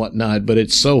technology and whatnot. But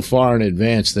it's so far in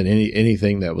advance than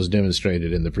anything that was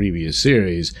demonstrated in the previous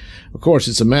series. Of course,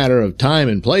 it's a matter of time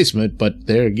and placement. But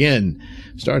there again,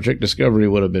 Star Trek Discovery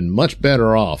would have been much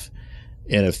better off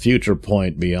in a future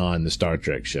point beyond the Star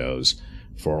Trek shows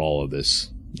for all of this,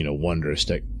 wondrous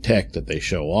tech that they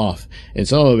show off. And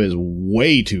some of it is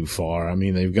way too far. I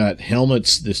mean, they've got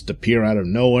helmets just appear out of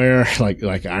nowhere,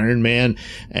 like Iron Man,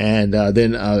 and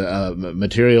then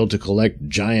material to collect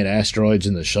giant asteroids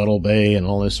in the shuttle bay and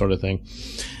all this sort of thing.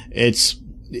 It's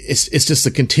just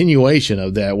a continuation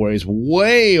of that, where it's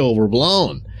way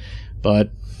overblown.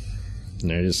 But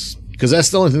they're just, because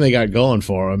that's the only thing they got going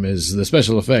for them, is the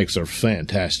special effects are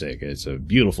fantastic. It's a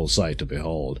beautiful sight to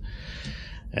behold.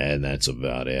 And that's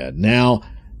about it. Now,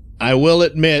 I will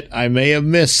admit I may have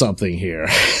missed something here,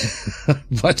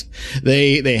 but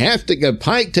they have to.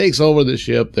 Pike takes over the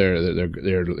ship.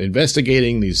 They're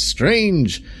investigating these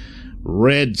strange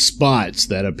red spots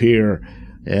that appear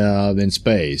in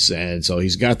space, and so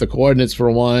he's got the coordinates for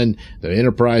one. The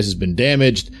Enterprise has been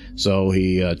damaged, so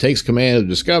he takes command of the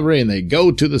Discovery, and they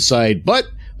go to the site, but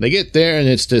they get there, and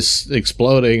it's this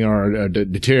exploding or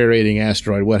deteriorating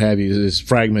asteroid, what have you. There's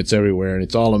fragments everywhere, and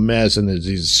it's all a mess, and there's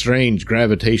these strange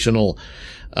gravitational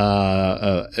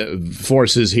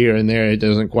forces here and there. It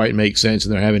doesn't quite make sense,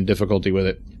 and they're having difficulty with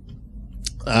it.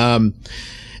 And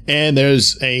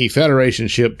there's a Federation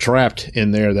ship trapped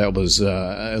in there that was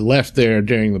left there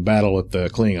during the battle with the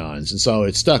Klingons. And so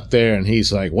it's stuck there, and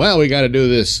he's like, well, we got to do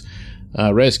this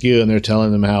rescue, and they're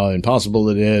telling them how impossible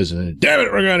it is, and damn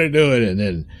it, we're going to do it. And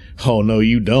then, oh, no,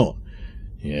 you don't.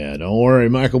 Yeah, don't worry,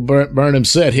 Michael Burnham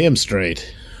set him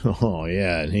straight. Oh,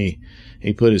 yeah, and he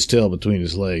put his tail between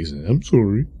his legs, and I'm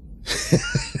sorry.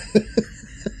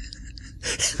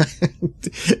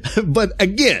 But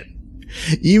again,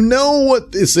 You know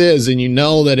what this is, and you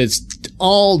know that it's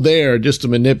all there just to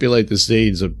manipulate the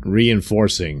seeds of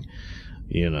reinforcing,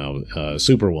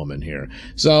 Superwoman here.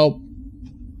 So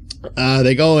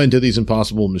they go into these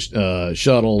impossible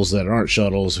shuttles that aren't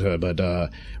shuttles, but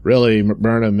really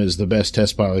Burnham is the best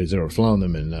test pilot who's ever flown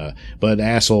them, but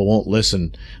asshole won't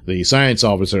listen. The science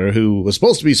officer, who was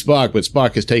supposed to be Spock, but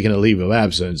Spock has taken a leave of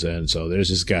absence, and so there's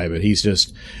this guy, but he's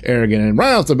just arrogant, and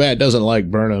right off the bat doesn't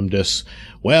like Burnham.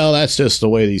 Well, that's just the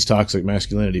way these toxic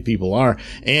masculinity people are.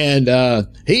 And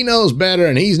he knows better,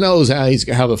 and he knows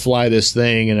how to fly this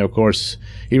thing. And, of course,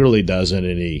 he really doesn't.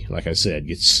 And he, like I said,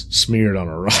 gets smeared on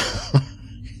a rock.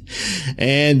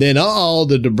 And then,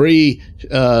 the debris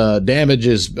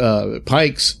damages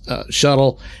Pike's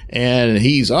shuttle. And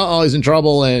he's in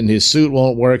trouble, and his suit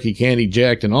won't work. He can't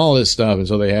eject and all this stuff. And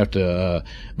so they have to,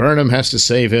 Burnham has to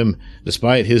save him,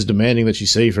 despite his demanding that she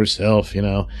save herself,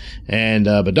 And,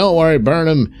 but don't worry,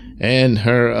 Burnham and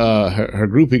her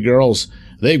groupie girls,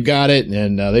 they've got it,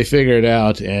 and they figure it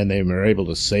out, and they are able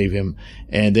to save him.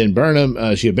 And then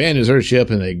Burnham, she abandons her ship,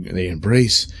 and they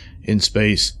embrace in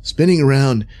space, spinning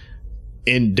around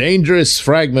in dangerous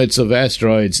fragments of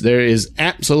asteroids. There is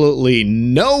absolutely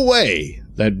no way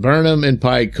that Burnham and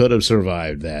Pike could have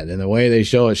survived that. And the way they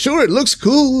show it, sure, it looks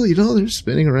cool, they're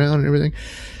spinning around and everything.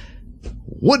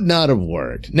 Would not have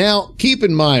worked. Now, keep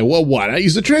in mind, well, why not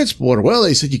use the transporter? Well,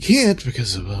 they said you can't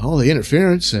because of all the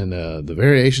interference and the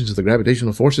variations of the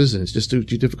gravitational forces, and it's just too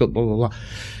difficult, blah, blah, blah.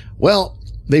 Well,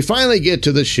 they finally get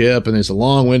to the ship, and it's a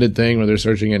long-winded thing where they're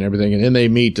searching and everything, and then they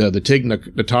meet the Tig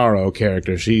Notaro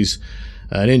character. She's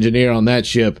an engineer on that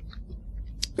ship,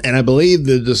 and I believe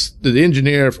the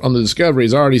engineer on the Discovery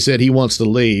has already said he wants to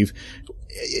leave,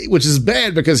 which is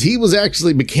bad because he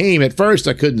became, at first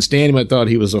I couldn't stand him. I thought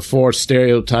he was a forced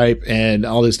stereotype and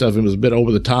all this stuff, and was a bit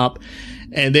over the top.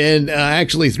 And then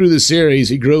actually through the series,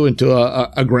 he grew into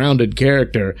a grounded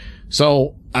character.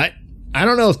 So I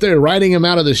don't know if they're writing him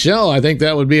out of the show. I think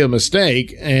that would be a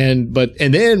mistake. And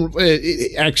then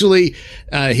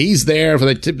he's there for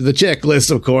the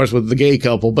checklist, of course, with the gay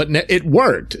couple, but it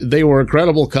worked. They were a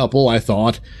credible couple, I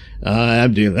thought.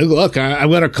 I'm going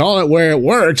to call it where it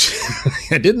worked.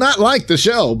 I did not like the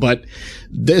show, but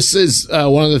this is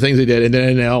one of the things they did. And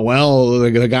then,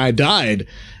 the guy died,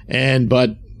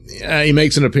 but he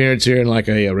makes an appearance here in like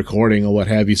a recording or what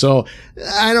have you. So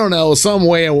I don't know, some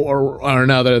way or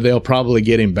another, they'll probably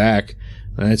get him back.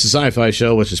 It's a sci-fi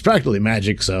show, which is practically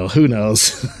magic, so who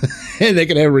knows? And they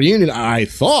could have a reunion, I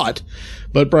thought,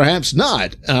 but perhaps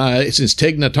not. Since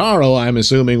Tig Notaro, I'm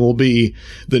assuming, will be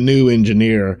the new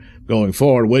engineer going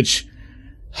forward, which,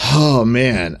 oh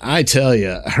man, I tell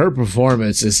you, her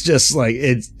performance is just like,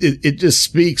 it just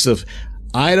speaks of,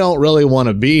 I don't really want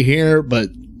to be here, but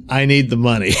I need the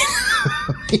money.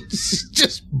 She's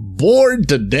just bored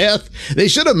to death. They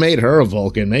should have made her a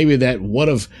Vulcan. Maybe that would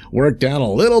have worked out a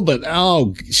little, but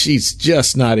she's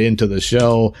just not into the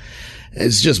show.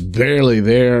 It's just barely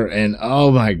there. And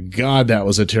oh my God, that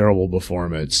was a terrible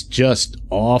performance. Just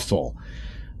awful.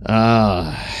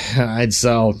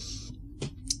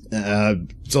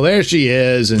 So there she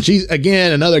is, and she's,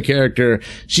 again, another character.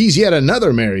 She's yet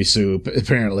another Mary Sue,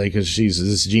 apparently, because she's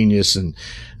this genius, and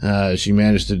she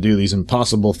managed to do these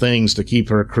impossible things to keep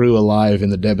her crew alive in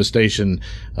the devastation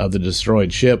of the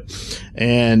destroyed ship.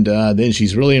 And then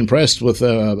she's really impressed with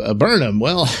Burnham.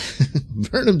 Well,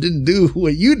 Burnham didn't do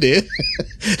what you did,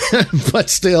 but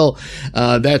still,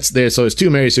 that's there. So it's two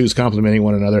Mary Sues complimenting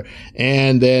one another.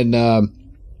 And then,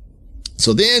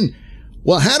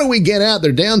 well, how do we get out?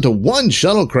 They're down to one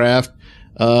shuttlecraft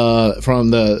from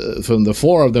the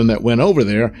four of them that went over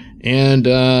there. And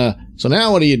so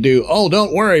now what do you do? Oh,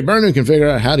 don't worry. Burnham can figure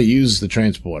out how to use the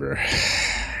transporter.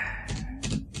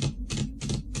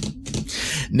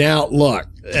 Now, look.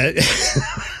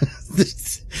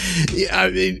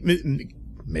 I mean,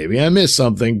 maybe I missed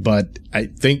something, but I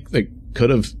think they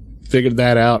could have figured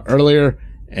that out earlier.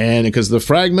 And because the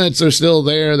fragments are still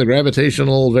there, the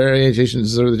gravitational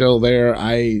variations are still there,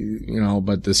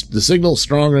 but the signal's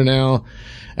stronger now.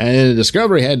 And the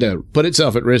Discovery had to put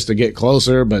itself at risk to get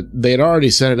closer, but they had already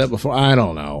set it up before. I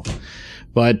don't know.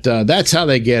 But that's how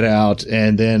they get out.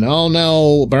 And then, oh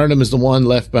no, Burnham is the one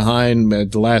left behind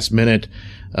at the last minute.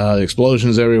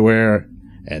 Explosions everywhere.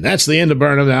 And that's the end of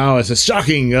Burnham now. It's a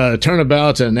shocking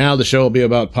turnabout, and now the show will be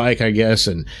about Pike, I guess,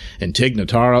 and Tig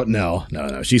Notaro. No,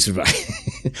 she survived.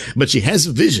 But she has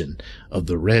a vision of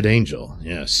the Red Angel,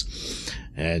 yes.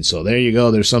 And so there you go.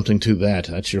 There's something to that.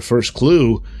 That's your first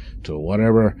clue to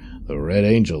whatever the Red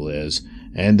Angel is.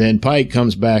 And then Pike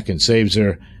comes back and saves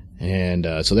her.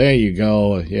 And so there you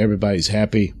go. Everybody's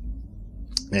happy.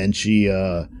 And she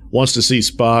wants to see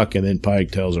Spock, and then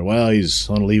Pike tells her, well, he's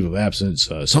on a leave of absence.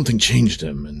 Something changed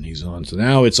him, and he's on. So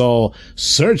now it's all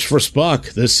Search for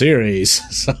Spock, the series.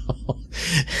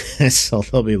 So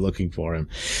they'll be looking for him.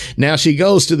 Now she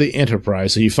goes to the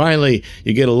Enterprise, so you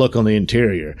get a look on the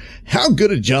interior. How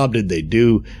good a job did they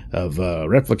do of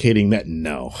replicating that?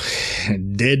 No,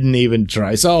 didn't even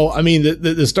try. So, I mean,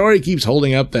 the story keeps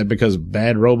holding up that because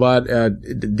Bad Robot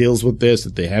deals with this,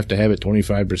 that they have to have it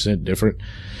 25% different.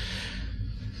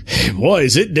 Boy,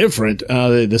 is it different.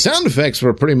 The sound effects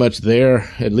were pretty much there,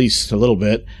 at least a little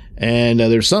bit. And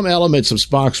there's some elements of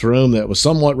Spock's room that was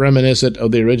somewhat reminiscent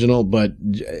of the original, but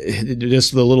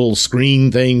just the little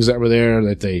screen things that were there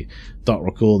that they thought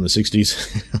were cool in the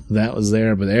 60s, that was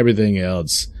there. But everything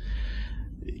else,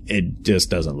 it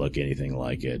just doesn't look anything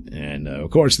like it. And,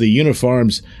 of course, the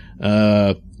uniforms,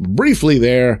 briefly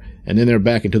there, and then they're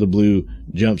back into the blue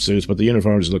jumpsuits, but the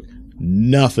uniforms look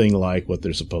nothing like what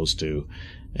they're supposed to.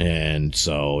 And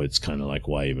so it's kind of like,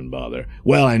 why even bother?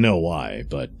 Well, I know why,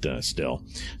 but still.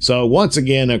 So once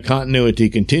again, continuity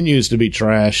continues to be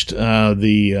trashed.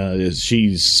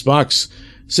 She's Spock's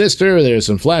sister. There's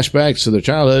some flashbacks to their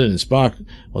childhood, and Spock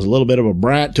was a little bit of a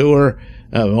brat to her.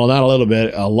 Well, not a little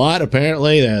bit, a lot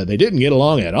apparently. They didn't get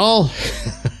along at all.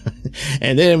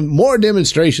 And then more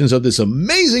demonstrations of this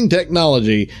amazing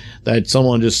technology that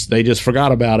they just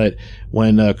forgot about it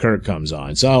when Kirk comes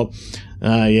on. So,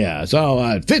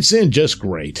 it fits in just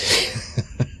great.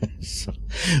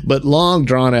 But long,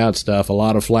 drawn-out stuff, a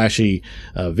lot of flashy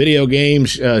video game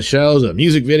shows, a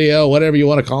music video, whatever you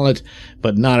want to call it,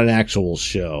 but not an actual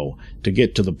show to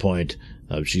get to the point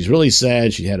of she's really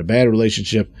sad. She had a bad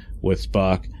relationship with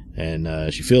Spock,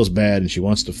 and she feels bad, and she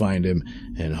wants to find him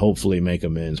and hopefully make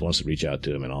amends, wants to reach out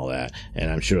to him and all that.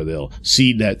 And I'm sure they'll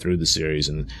seed that through the series,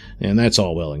 and that's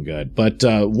all well and good. But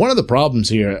one of the problems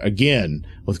here, again,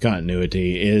 with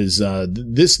continuity is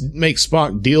this makes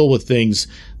Spock deal with things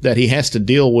that he has to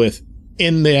deal with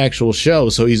in the actual show.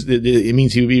 So it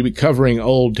means he would be covering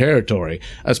old territory,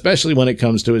 especially when it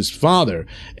comes to his father.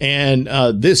 And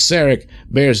this Sarek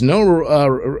bears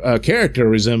no character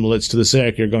resemblance to the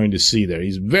Sarek you're going to see there.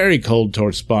 He's very cold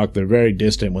towards Spock. They're very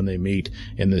distant when they meet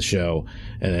in the show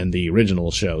and the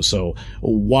original show. So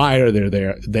why are they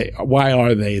there? Why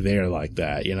are they there like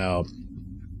that? You know?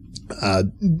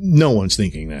 No one's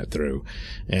thinking that through,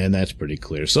 and that's pretty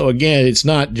clear. So again, it's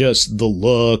not just the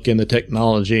look and the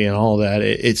technology and all that.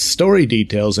 It's story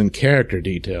details and character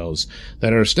details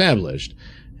that are established.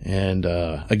 And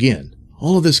again,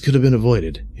 all of this could have been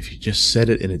avoided if you just set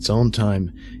it in its own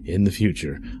time in the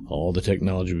future. All the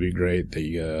technology would be great. The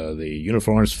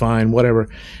uniform's fine, whatever.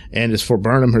 And as for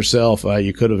Burnham herself,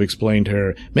 you could have explained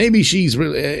her. Maybe she's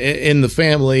really in the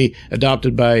family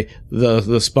adopted by the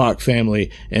Spock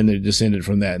family, and they're descended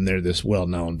from that, and they're this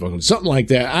well-known book. Something like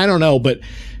that. I don't know, but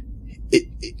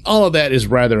all of that is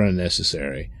rather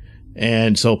unnecessary.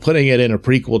 And so putting it in a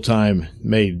prequel time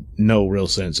made no real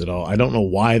sense at all. I don't know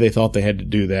why they thought they had to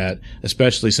do that,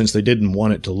 especially since they didn't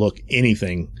want it to look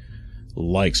anything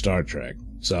like Star Trek.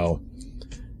 So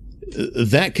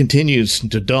that continues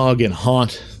to dog and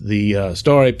haunt the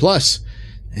story. Plus,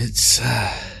 it's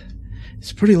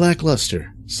pretty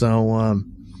lackluster. So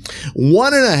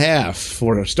 1.5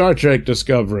 for Star Trek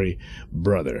Discovery,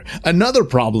 brother. Another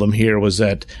problem here was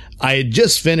that I had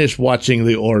just finished watching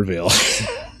The Orville.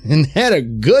 And had a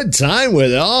good time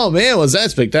with it. Oh, man, was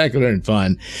that spectacular and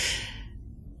fun.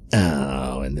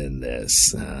 Oh, and then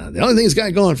this. The only thing it's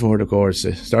got going for it, of course,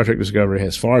 Star Trek Discovery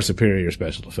has far superior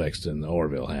special effects than the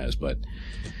Orville has, but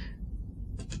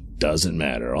doesn't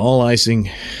matter. All icing,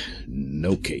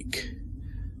 no cake.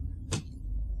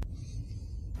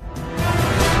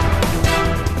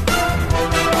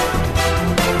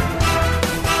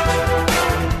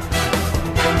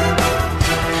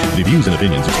 The views and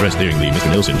opinions expressed during the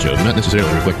Mr. Nailsin Show do not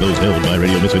necessarily reflect those held by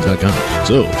RadioMisfits.com.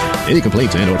 So, any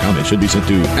complaints and or comments should be sent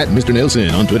to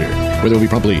 @MrNailsin on Twitter, where they will be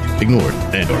promptly ignored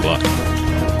and or blocked.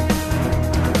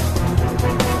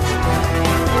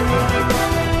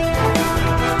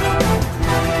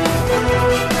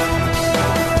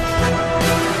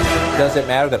 Does it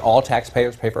matter that all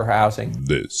taxpayers pay for her housing?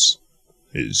 This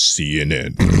is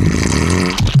CNN.